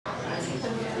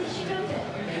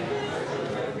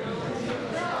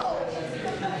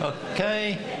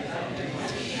Okay.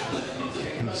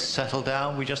 Settle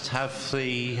down. We just have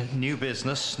the new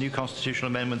business, new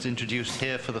constitutional amendments introduced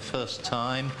here for the first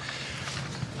time.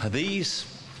 These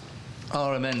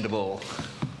are amendable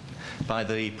by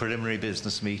the preliminary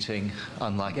business meeting,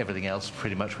 unlike everything else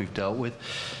pretty much we've dealt with.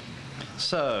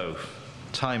 So,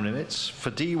 time limits.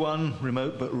 For D1,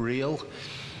 remote but real,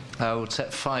 I will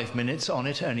set 5 minutes on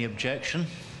it. Any objection?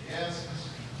 Yes.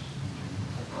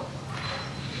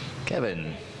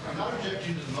 Kevin. I'm not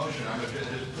objecting to the motion. I'm just put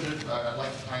it. I'd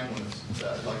like time limits.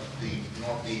 I'd like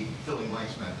the filling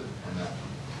blanks method on that.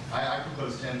 I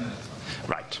propose 10 minutes.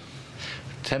 Right.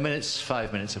 10 minutes,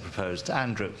 5 minutes are proposed.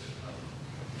 Andrew,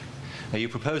 are you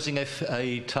proposing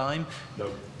a time?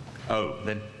 No. Oh,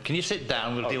 then can you sit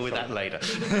down? We'll deal with that later.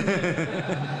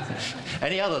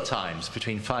 Any other times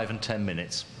between 5 and 10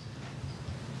 minutes?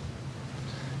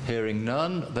 Hearing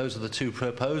none, those are the two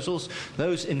proposals.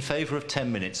 Those in favour of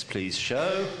 10 minutes, please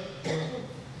show.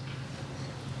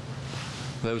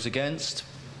 Those against?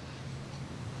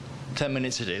 10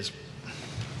 minutes it is.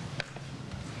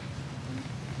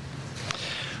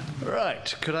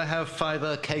 Right, could I have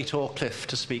either Kate or Cliff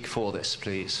to speak for this,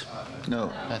 please?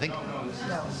 No. I think.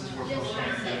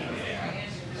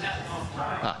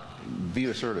 Be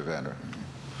assertive, Andrew.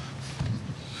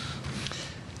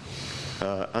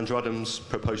 Andrew Adams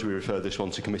proposed we refer this one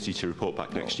to committee to report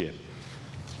back next year.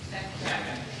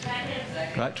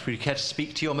 Right, would you care to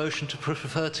speak to your motion to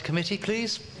refer to committee,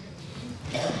 please?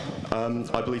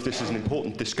 I believe this is an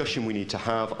important discussion we need to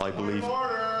have. I believe.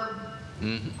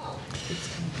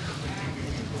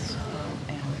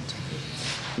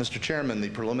 Mr. Chairman, the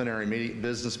preliminary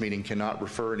business meeting cannot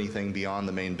refer anything beyond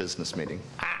the main business meeting.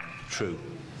 True.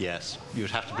 Yes. You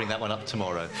would have to bring that one up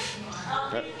tomorrow.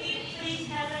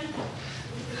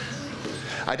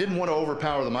 I didn't want to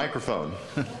overpower the microphone.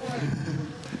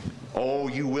 Oh,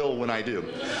 you will when I do.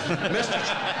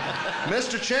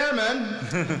 Mr.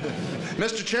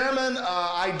 Chairman,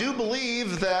 I do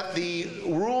believe that the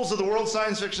rules of the World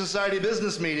Science Fiction Society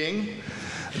business meeting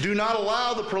do not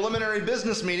allow the preliminary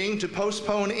business meeting to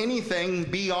postpone anything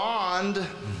beyond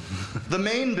the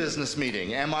main business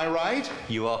meeting. Am I right?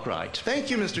 You are right. Thank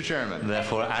you, Mr. Chairman.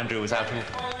 Therefore, Andrew was out of...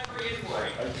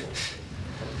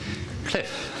 Cliff.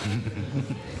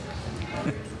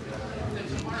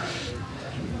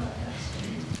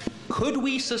 Could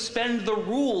we suspend the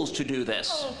rules to do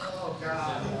this?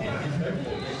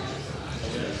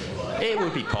 It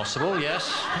would be possible,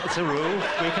 yes. It's a rule.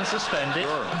 We can suspend it.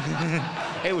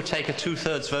 It would take a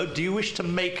 2/3 vote. Do you wish to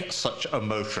make such a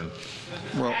motion?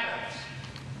 Well,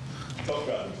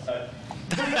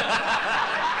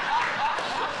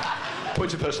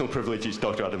 Point of personal privilege is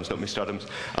Dr. Adams, not Mr. Adams.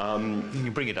 You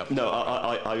can bring it up. No,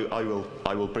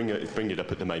 I will bring it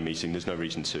up at the main meeting. There's no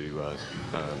reason to.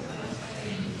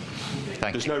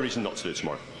 There's no reason not to do it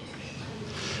tomorrow.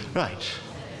 Right.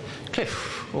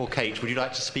 Cliff or Kate, would you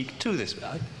like to speak to this?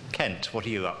 Kent, what are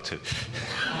you up to?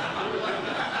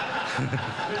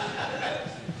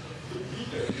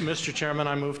 Mr. Chairman,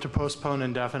 I move to postpone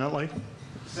indefinitely.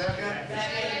 Second.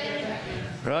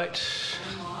 Right.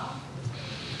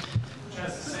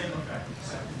 Has the same effect,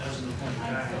 except it doesn't appoint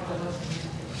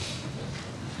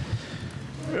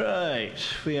Right.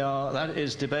 That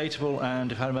is debatable,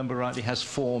 and if I remember rightly, has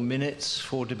 4 minutes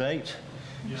for debate.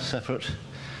 Yeah. Separate.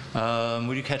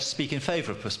 Would you care to speak in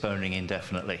favour of postponing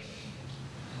indefinitely?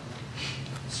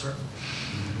 Sir.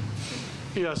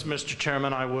 Yes, Mr.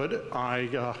 Chairman, I would.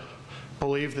 I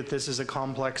believe that this is a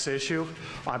complex issue.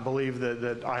 I believe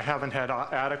that I haven't had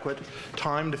adequate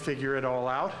time to figure it all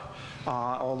out,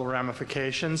 all the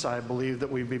ramifications. I believe that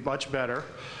we'd be much better,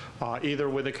 either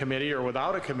with a committee or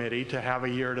without a committee, to have a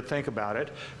year to think about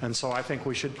it. And so I think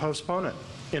we should postpone it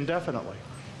indefinitely.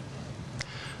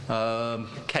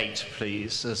 Kate,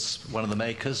 please, as one of the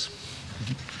makers.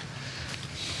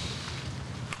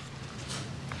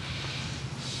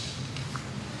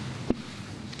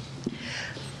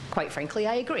 Quite frankly,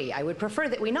 I agree. I would prefer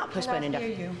that we not postpone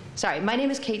indefinitely. Sorry, my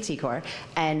name is Kate Secor,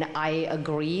 and I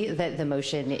agree that the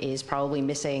motion is probably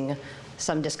missing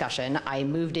some discussion. I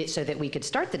moved it so that we could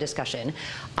start the discussion.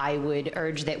 I would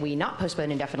urge that we not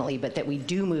postpone indefinitely, but that we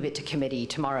do move it to committee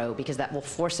tomorrow, because that will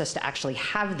force us to actually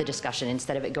have the discussion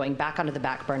instead of it going back onto the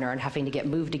back burner and having to get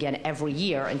moved again every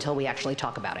year until we actually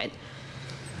talk about it.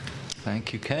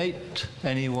 Thank you, Kate.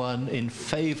 Anyone in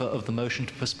favour of the motion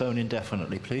to postpone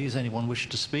indefinitely, please? Anyone wish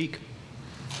to speak?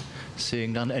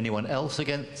 Seeing none. Anyone else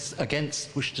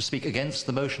wish to speak against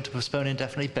the motion to postpone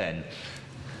indefinitely? Ben.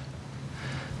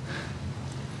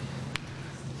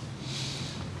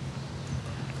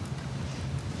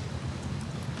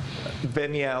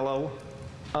 Ben Yallow.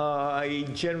 I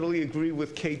generally agree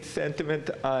with Kate's sentiment.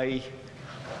 I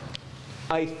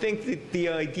think that the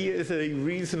idea is a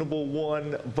reasonable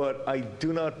one, but I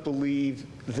do not believe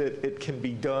that it can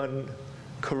be done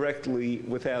correctly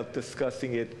without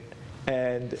discussing it.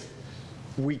 And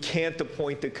we can't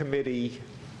appoint a committee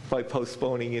by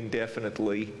postponing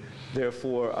indefinitely.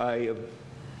 Therefore, I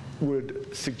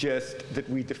would suggest that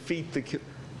we defeat the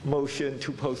motion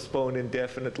to postpone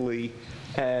indefinitely,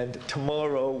 and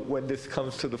tomorrow, when this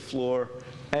comes to the floor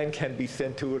and can be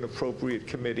sent to an appropriate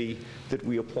committee, that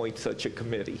we appoint such a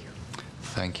committee.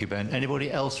 Thank you, Ben.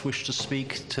 Anybody else wish to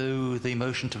speak to the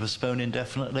motion to postpone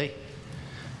indefinitely?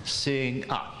 Seeing...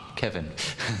 Kevin.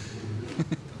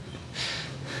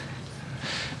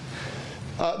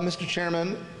 Mr.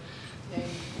 Chairman.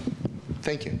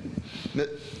 Thank you.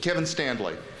 Kevin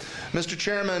Standley. Mr.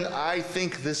 Chairman, I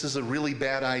think this is a really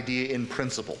bad idea in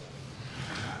principle.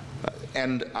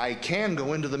 And I can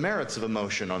go into the merits of a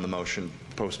motion on the motion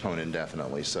postpone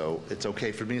indefinitely, so it's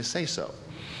okay for me to say so.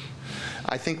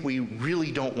 I think we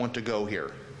really don't want to go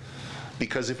here.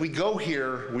 Because if we go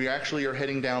here, we actually are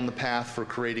heading down the path for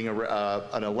creating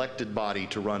an elected body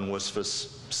to run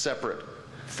WSFS separate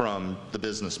from the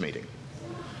business meeting.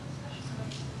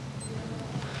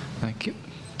 Thank you.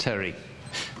 Terry.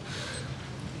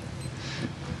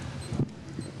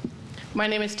 My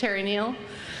name is Terry Neal.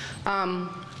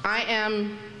 I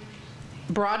am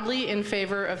broadly in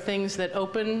favor of things that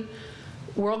open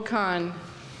Worldcon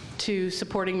to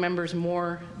supporting members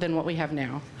more than what we have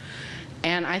now.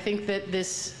 And I think that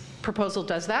this proposal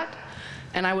does that,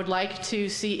 and I would like to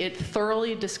see it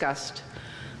thoroughly discussed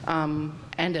and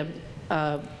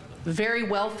a very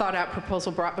well thought out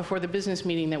proposal brought before the business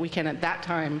meeting that we can at that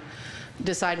time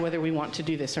decide whether we want to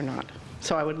do this or not.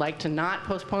 So I would like to not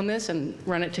postpone this and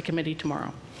run it to committee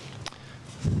tomorrow.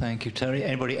 Thank you, Terry.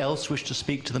 Anybody else wish to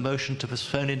speak to the motion to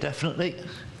postpone indefinitely?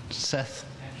 Seth?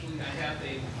 Actually, I have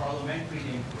a parliamentary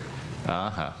inquiry.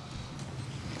 Uh-huh.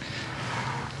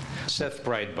 Seth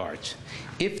Breitbart.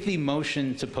 If the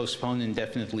motion to postpone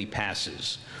indefinitely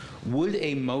passes, would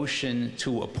a motion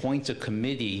to appoint a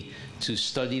committee to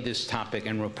study this topic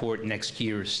and report next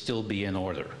year still be in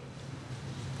order?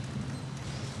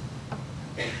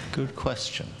 Good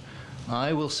question.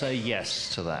 I will say yes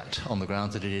to that on the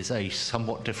grounds that it is a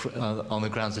somewhat different, on the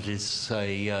grounds that it is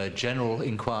a general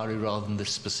inquiry rather than this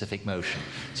specific motion.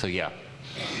 So yeah,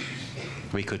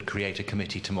 we could create a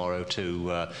committee tomorrow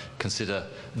to consider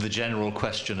the general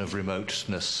question of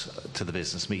remoteness to the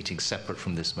business meeting separate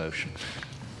from this motion.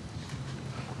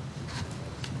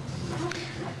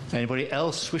 Anybody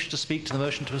else wish to speak to the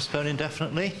motion to postpone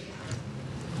indefinitely?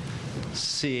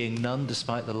 Seeing none,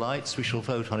 despite the lights, we shall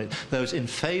vote on it. Those in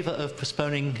favour of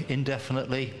postponing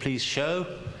indefinitely, please show.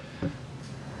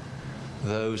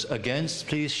 Those against,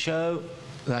 please show.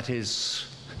 That is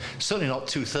certainly not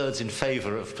 2/3 in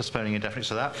favour of postponing indefinitely,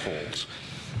 so that falls.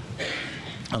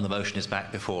 And the motion is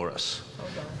back before us.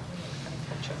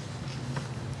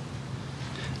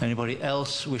 Anybody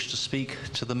else wish to speak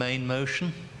to the main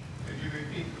motion? Could you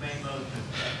repeat the main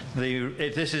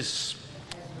motion? This is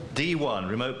D1,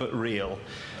 remote but real,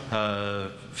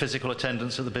 physical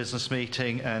attendance at the business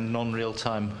meeting and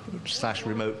non-real-time /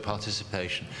 remote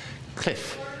participation.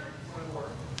 Cliff.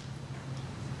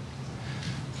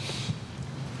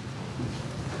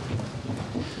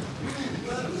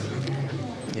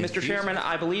 Mr. Chairman,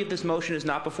 I believe this motion is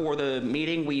not before the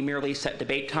meeting. We merely set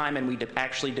debate time, and we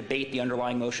actually debate the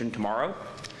underlying motion tomorrow.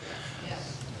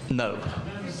 No.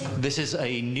 This is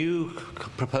a new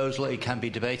proposal. It can be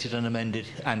debated and amended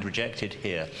and rejected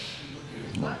here.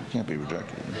 It can't be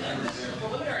rejected.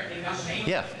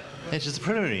 Yeah, it is the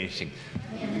preliminary meeting.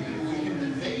 We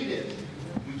can debate it.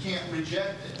 We can't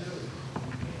reject it.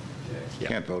 You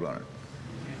can't vote on it.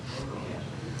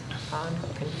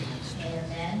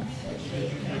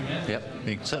 Yep,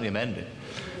 you can certainly amend it.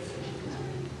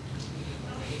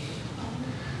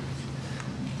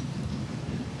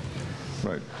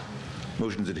 Right.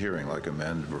 Motion's adhering, like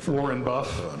amend, refer. Warren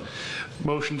Buff.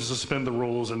 Motion to suspend the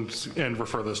rules and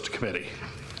refer this to committee.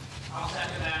 I'll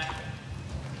second that.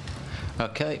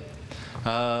 Okay.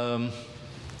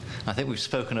 I think we've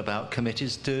spoken about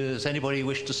committees. Does anybody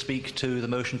wish to speak to the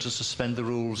motion to suspend the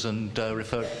rules and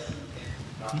refer?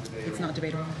 It's not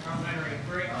debatable.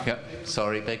 Yep,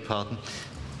 sorry, beg pardon.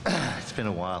 It's been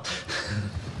a while.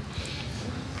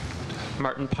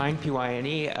 Martin Pine,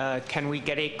 PYNE. Can we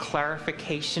get a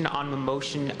clarification on the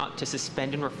motion to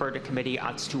suspend and refer to committee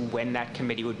as to when that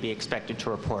committee would be expected to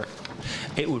report?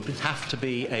 It would have to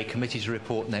be a committee to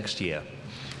report next year.